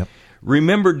said.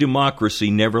 Remember, democracy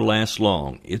never lasts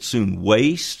long. It soon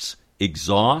wastes,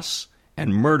 exhausts,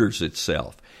 and murders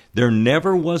itself. There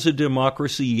never was a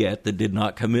democracy yet that did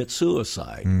not commit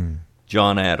suicide.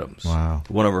 John Adams, Wow.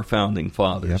 one of our founding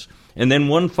fathers. Yep. And then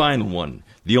one final one.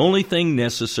 The only thing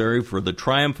necessary for the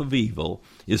triumph of evil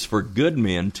is for good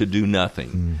men to do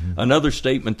nothing. Another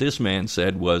statement this man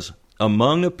said was,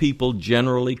 among a people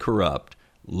generally corrupt,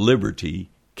 liberty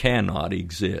cannot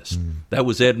exist. That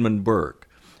was Edmund Burke.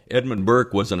 Edmund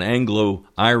Burke was an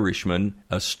Anglo-Irishman,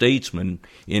 a statesman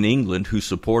in England who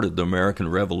supported the American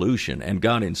Revolution and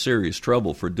got in serious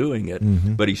trouble for doing it,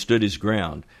 but he stood his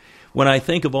ground. When I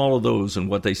think of all of those and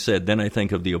what they said, then I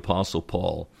think of the Apostle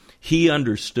Paul. He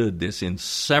understood this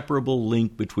inseparable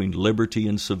link between liberty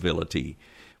and civility.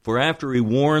 For after he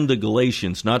warned the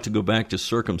Galatians not to go back to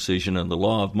circumcision and the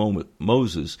law of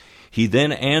Moses, he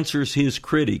then answers his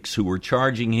critics who were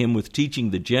charging him with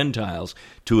teaching the Gentiles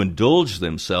to indulge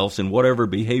themselves in whatever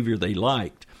behavior they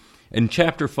liked. In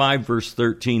chapter 5, verse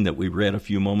 13 that we read a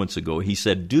few moments ago, he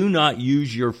said, do not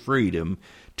use your freedom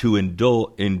to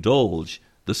indulge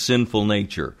the sinful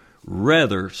nature.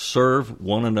 Rather, serve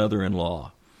one another in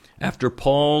law. After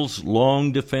Paul's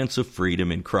long defense of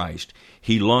freedom in Christ,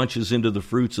 he launches into the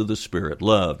fruits of the Spirit: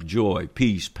 love, joy,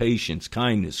 peace, patience,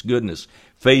 kindness, goodness,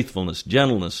 faithfulness,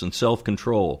 gentleness, and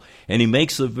self-control. And he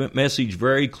makes the message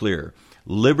very clear.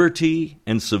 Liberty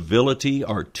and civility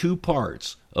are two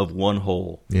parts of one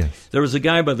whole. Yes. There was a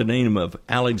guy by the name of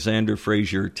Alexander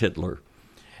Fraser Tytler,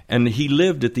 and he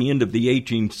lived at the end of the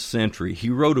 18th century. He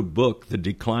wrote a book, The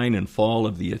Decline and Fall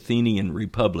of the Athenian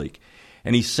Republic,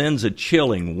 and he sends a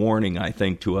chilling warning, I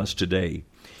think, to us today.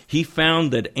 He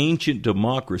found that ancient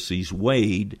democracies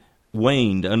waned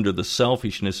under the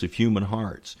selfishness of human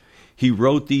hearts. He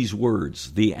wrote these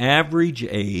words: the average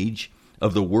age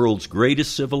of the world's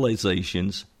greatest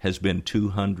civilizations has been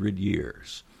 200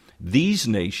 years. These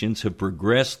nations have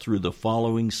progressed through the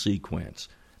following sequence.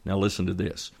 Now listen to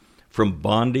this. From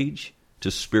bondage to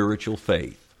spiritual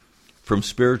faith. From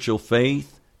spiritual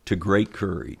faith to great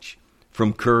courage.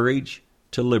 From courage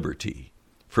to liberty.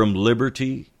 From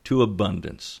liberty to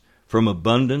abundance. From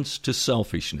abundance to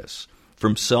selfishness.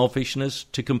 From selfishness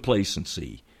to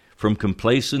complacency. From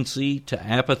complacency to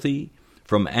apathy.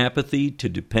 From apathy to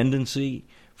dependency.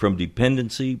 From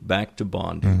dependency back to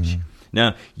bondage.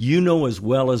 Now, you know as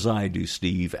well as I do,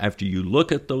 Steve, after you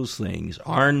look at those things,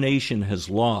 our nation has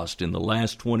lost in the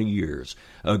last 20 years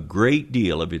a great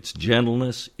deal of its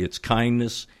gentleness, its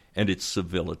kindness, and its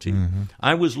civility.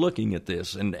 I was looking at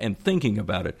this and thinking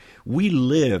about it. We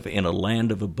live in a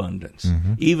land of abundance.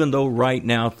 Even though right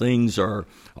now things are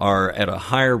at a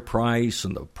higher price,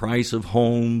 and the price of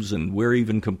homes, and we're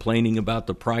even complaining about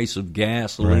the price of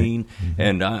gasoline. Right.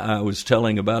 And I was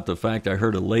telling about the fact, I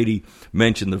heard a lady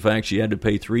mention the fact she had to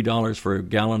pay $3 for a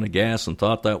gallon of gas and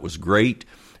thought that was great.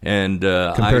 And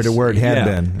compared to where it had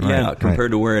been. Right,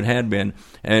 compared to where it had been.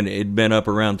 And it'd been up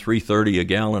around $3.30 a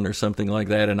gallon or something like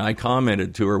that. And I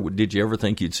commented to her, did you ever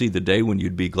think you'd see the day when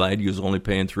you'd be glad you was only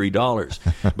paying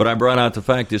 $3? But I brought out the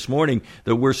fact this morning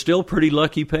that we're still pretty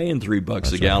lucky paying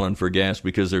 $3 a gallon for gas,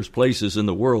 because there's places in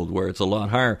the world where it's a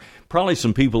lot higher. Probably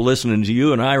some people listening to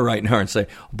you and I right now and say,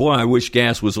 boy, I wish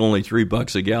gas was only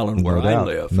 $3 a gallon where I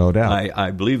live. No doubt. I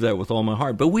believe that with all my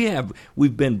heart. But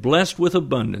we've been blessed with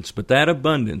abundance, but that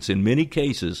abundance in many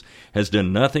cases has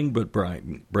done nothing but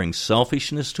bring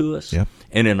selfishness to us. Yep.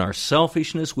 And in our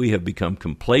selfishness, we have become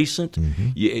complacent.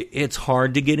 It's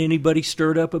hard to get anybody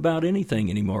stirred up about anything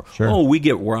anymore. Sure. Oh, we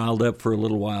get riled up for a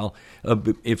little while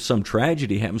if some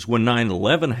tragedy happens. When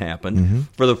 9/11 happened,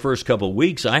 for the first couple of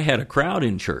weeks, I had a crowd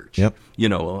in church. Yep. You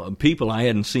know, people I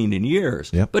hadn't seen in years.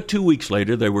 Yep. But 2 weeks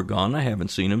later, they were gone. I haven't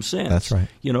seen them since. That's right.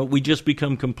 You know, we just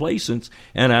become complacent,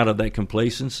 and out of that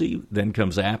complacency then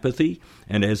comes apathy.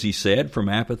 And as he said, from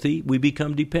apathy, we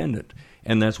become dependent.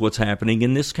 And that's what's happening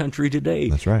in this country today.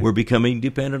 That's right. We're becoming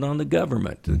dependent on the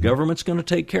government. The government's going to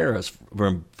take care of us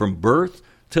from birth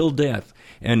till death.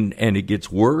 And it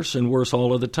gets worse and worse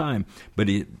all of the time. But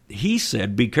he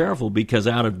said, be careful, because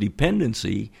out of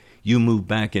dependency, you move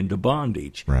back into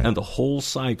bondage. Right. And the whole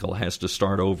cycle has to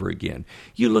start over again.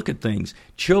 You look at things.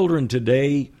 Children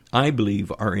today, I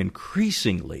believe, are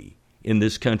increasingly in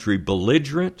this country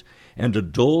belligerent, and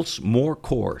adults more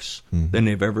coarse than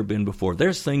they've ever been before.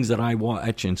 There's things that I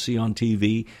watch and see on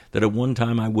TV that at one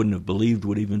time I wouldn't have believed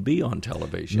would even be on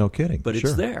television. No kidding. But sure.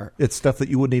 It's there. It's stuff that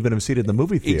you wouldn't even have seen in the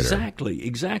movie theater.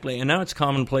 Exactly. And now it's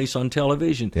commonplace on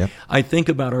television. Yep. I think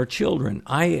about our children.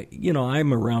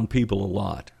 I'm around people a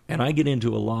lot, and I get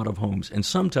into a lot of homes. And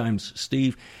sometimes,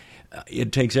 Steve,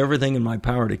 it takes everything in my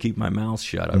power to keep my mouth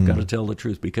shut. I've got to tell the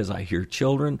truth, because I hear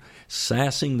children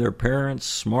sassing their parents,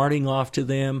 smarting off to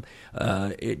them.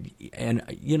 And,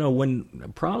 you know,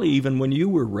 probably even when you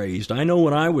were raised, I know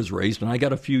when I was raised, and I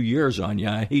got a few years on you,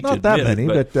 I hate Not to admit that many,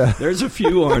 it, but there's a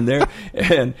few on there.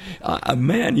 And,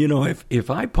 man, you know, if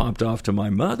I popped off to my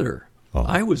mother,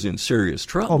 I was in serious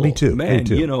trouble. Oh, me too. Man, Me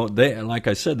too. you know, like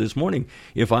I said this morning,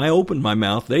 if I opened my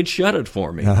mouth, they'd shut it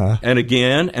for me. And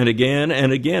again and again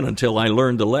and again until I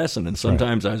learned the lesson. And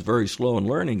sometimes I was very slow in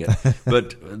learning it.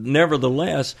 But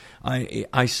nevertheless,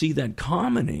 I see that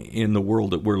common in the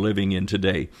world that we're living in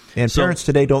today. And parents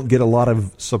today don't get a lot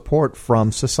of support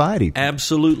from society.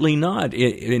 Absolutely not.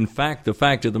 In fact, the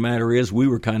fact of the matter is, we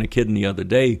were kind of kidding the other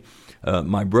day.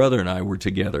 My brother and I were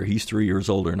together. He's 3 years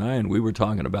older than I, and we were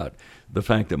talking about the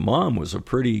fact that Mom was a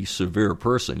pretty severe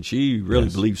person. She really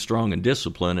believed strong in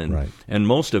discipline, and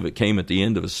most of it came at the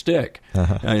end of a stick.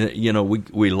 You know,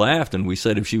 we laughed and we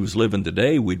said if she was living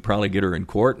today, we'd probably get her in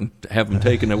court and have them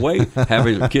taken away, have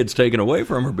her kids taken away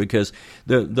from her, because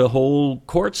the whole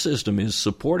court system is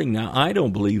supporting. Now, I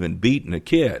don't believe in beating a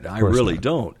kid. I really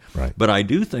don't. Right. But I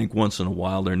do think once in a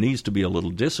while there needs to be a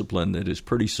little discipline that is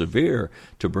pretty severe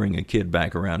to bring a kid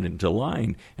back around into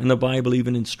line. And the Bible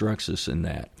even instructs us in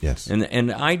that. Yes.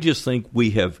 And I just think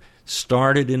we have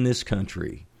started in this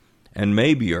country and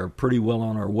maybe are pretty well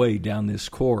on our way down this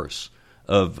course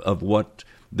of what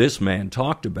this man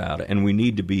talked about, and we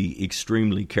need to be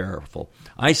extremely careful.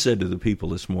 I said to the people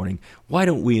this morning, why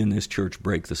don't we in this church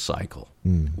break the cycle?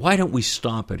 Why don't we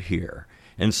stop it here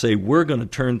and say we're going to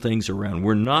turn things around?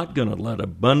 We're not going to let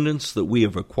abundance that we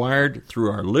have acquired through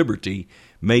our liberty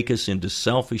make us into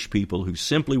selfish people who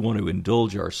simply want to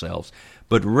indulge ourselves,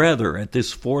 but rather at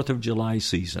this 4th of July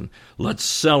season, let's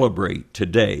celebrate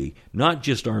today not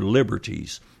just our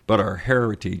liberties, but our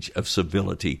heritage of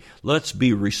civility. Let's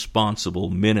be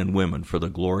responsible men and women for the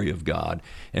glory of God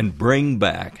and bring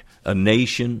back a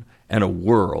nation and a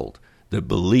world that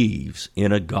believes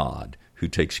in a God who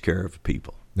takes care of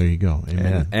people. There you go.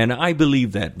 Amen. And I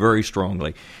believe that very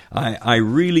strongly. I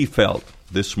really felt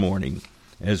this morning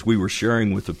as we were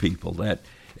sharing with the people that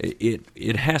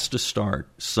it has to start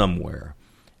somewhere.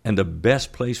 And the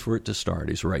best place for it to start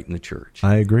is right in the church.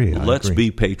 I agree. Let's be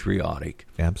patriotic.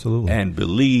 Absolutely. And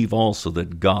believe also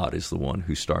that God is the one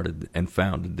who started and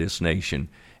founded this nation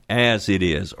as it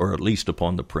is, or at least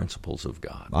upon the principles of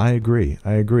God. I agree.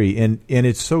 And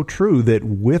it's so true that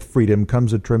with freedom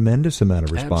comes a tremendous amount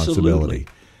of responsibility.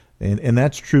 Absolutely. And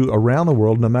that's true around the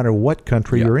world, no matter what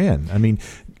country you're in. I mean,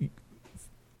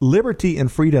 liberty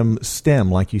and freedom stem,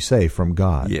 like you say, from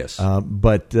God. Yes.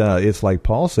 But it's like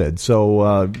Paul said.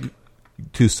 So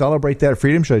to celebrate that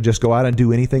freedom, should I just go out and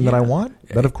do anything that I want?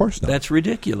 But of course not. That's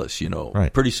ridiculous, you know.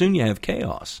 Right. Pretty soon you have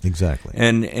chaos. Exactly.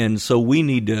 And so we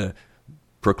need to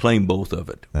proclaim both of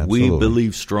it. Absolutely. We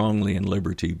believe strongly in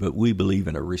liberty, but we believe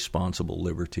in a responsible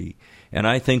liberty. And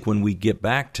I think when we get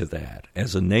back to that,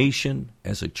 as a nation,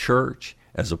 as a church,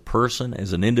 as a person,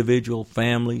 as an individual,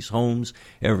 families, homes,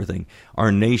 everything,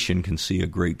 our nation can see a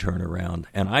great turnaround.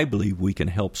 And I believe we can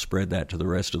help spread that to the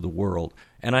rest of the world.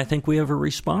 And I think we have a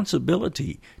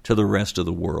responsibility to the rest of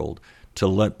the world to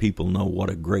let people know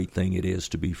what a great thing it is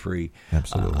to be free.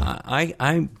 Absolutely.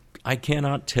 I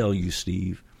cannot tell you,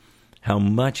 Steve, how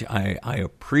much I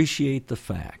appreciate the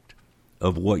fact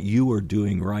of what you are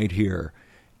doing right here,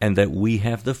 and that we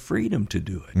have the freedom to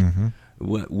do it. Mm-hmm.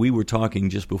 We were talking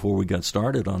just before we got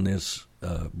started on this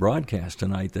broadcast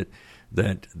tonight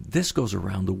that this goes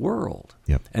around the world.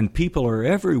 Yep. And people are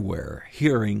everywhere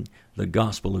hearing the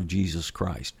gospel of Jesus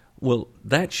Christ. Well,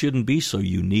 that shouldn't be so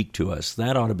unique to us.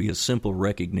 That ought to be a simple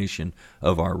recognition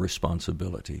of our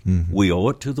responsibility. Mm-hmm. We owe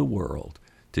it to the world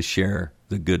to share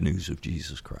the good news of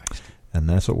Jesus Christ. And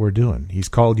that's what we're doing. He's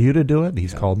called you to do it.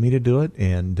 He's called me to do it.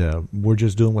 And we're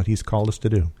just doing what he's called us to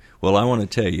do. Well, I want to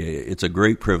tell you, it's a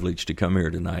great privilege to come here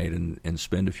tonight and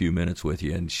spend a few minutes with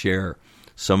you and share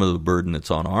some of the burden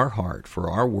that's on our heart for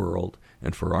our world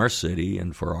and for our city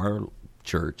and for our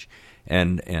church.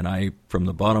 And I, from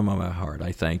the bottom of my heart,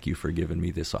 I thank you for giving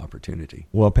me this opportunity.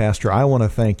 Well, Pastor, I want to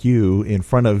thank you in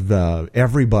front of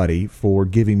everybody for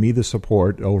giving me the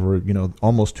support over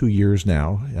almost 2 years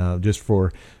now, just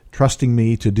for trusting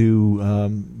me to do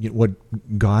what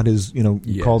God has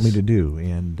called me to do.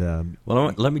 And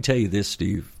well, let me tell you this,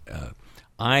 Steve.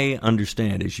 I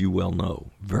understand, as you well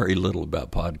know, very little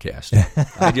about podcasting.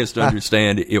 I just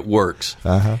understand it works.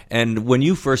 Uh-huh. And when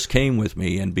you first came to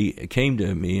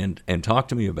me and talked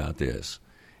to me about this,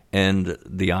 and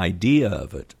the idea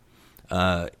of it,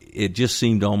 it just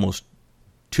seemed almost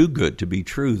too good to be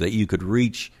true that you could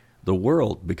reach the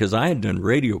world, because I had done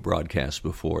radio broadcasts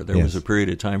before. There was a period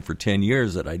of time for 10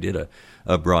 years that I did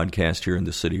a broadcast here in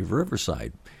the city of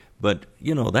Riverside. But,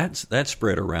 you know, that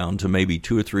spread around to maybe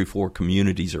 2 or 3, 4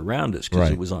 communities around us because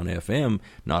it was on FM,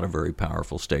 not a very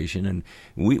powerful station. And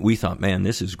we thought, man,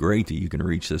 this is great that you can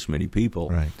reach this many people.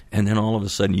 Right. And then all of a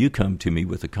sudden you come to me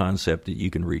with the concept that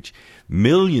you can reach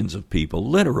millions of people,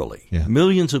 literally,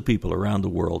 millions of people around the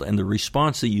world. And the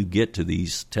response that you get to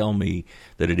these tell me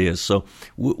that it is. So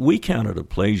we count it a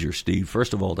pleasure, Steve,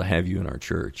 first of all, to have you in our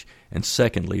church. And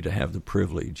secondly, to have the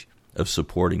privilege of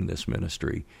supporting this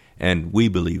ministry. And we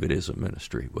believe it is a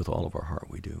ministry with all of our heart.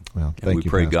 We do. Well, and we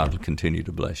pray Pastor. God will continue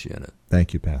to bless you in it.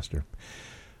 Thank you, Pastor.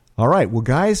 All right. Well,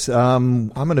 guys, I'm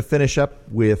going to finish up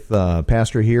with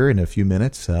Pastor here in a few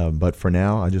minutes. But for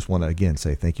now, I just want to, again,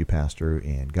 say thank you, Pastor,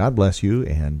 and God bless you.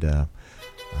 And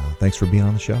thanks for being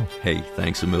on the show. Hey,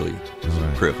 thanks a million. It's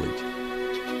a privilege.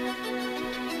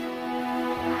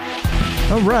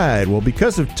 All right. Well,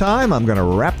 because of time, I'm going to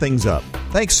wrap things up.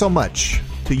 Thanks so much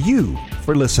to you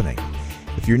for listening.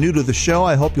 If you're new to the show,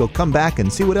 I hope you'll come back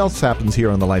and see what else happens here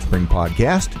on the Lifespring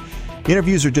podcast.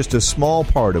 Interviews are just a small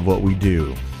part of what we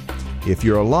do. If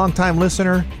you're a longtime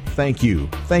listener, thank you.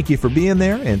 Thank you for being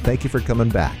there, and thank you for coming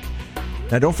back.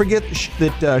 Now, don't forget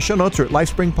that show notes are at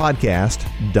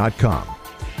lifespringpodcast.com.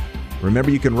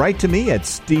 Remember, you can write to me at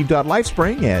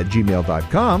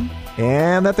steve.lifespring@gmail.com,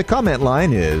 and that the comment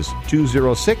line is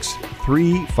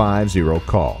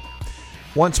 206-350-CALL.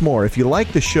 Once more, if you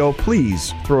like the show,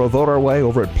 please throw a vote our way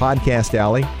over at Podcast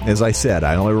Alley. As I said,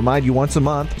 I only remind you once a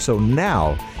month, so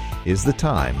now is the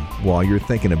time while you're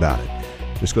thinking about it.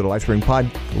 Just go to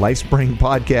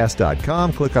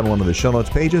lifespringpodcast.com, click on one of the show notes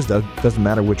pages, doesn't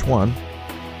matter which one,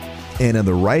 and in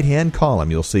the right-hand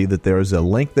column, you'll see that there is a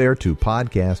link there to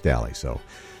Podcast Alley, so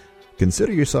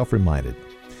consider yourself reminded.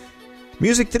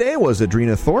 Music today was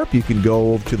Adrena Thorpe. You can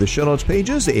go to the show notes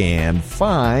pages and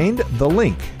find the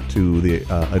link to the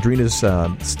Adrena's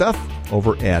stuff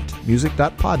over at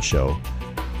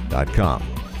music.podshow.com.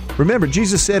 Remember,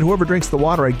 Jesus said, whoever drinks the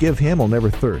water I give him will never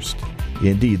thirst.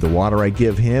 Indeed, the water I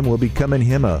give him will become in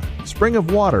him a spring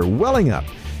of water welling up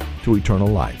to eternal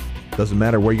life. Doesn't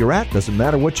matter where you're at. Doesn't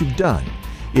matter what you've done.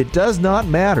 It does not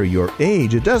matter your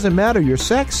age. It doesn't matter your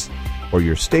sex or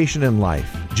your station in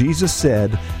life. Jesus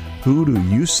said, who do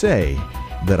you say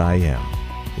that I am?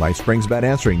 Lifespring's about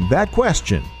answering that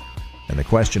question and the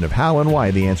question of how and why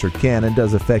the answer can and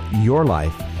does affect your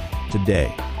life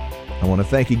today. I want to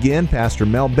thank again Pastor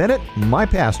Mel Bennett, my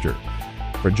pastor,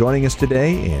 for joining us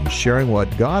today and sharing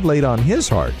what God laid on his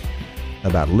heart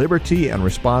about liberty and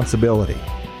responsibility.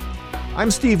 I'm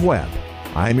Steve Webb.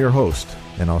 I'm your host,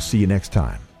 and I'll see you next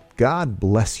time. God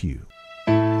bless you.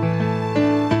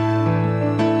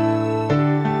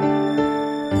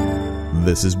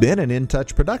 This has been an In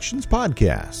Touch Productions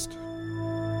podcast.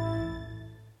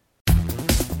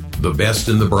 The best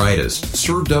and the brightest,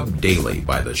 served up daily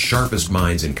by the sharpest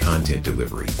minds in content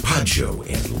delivery, Podshow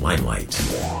and Limelight.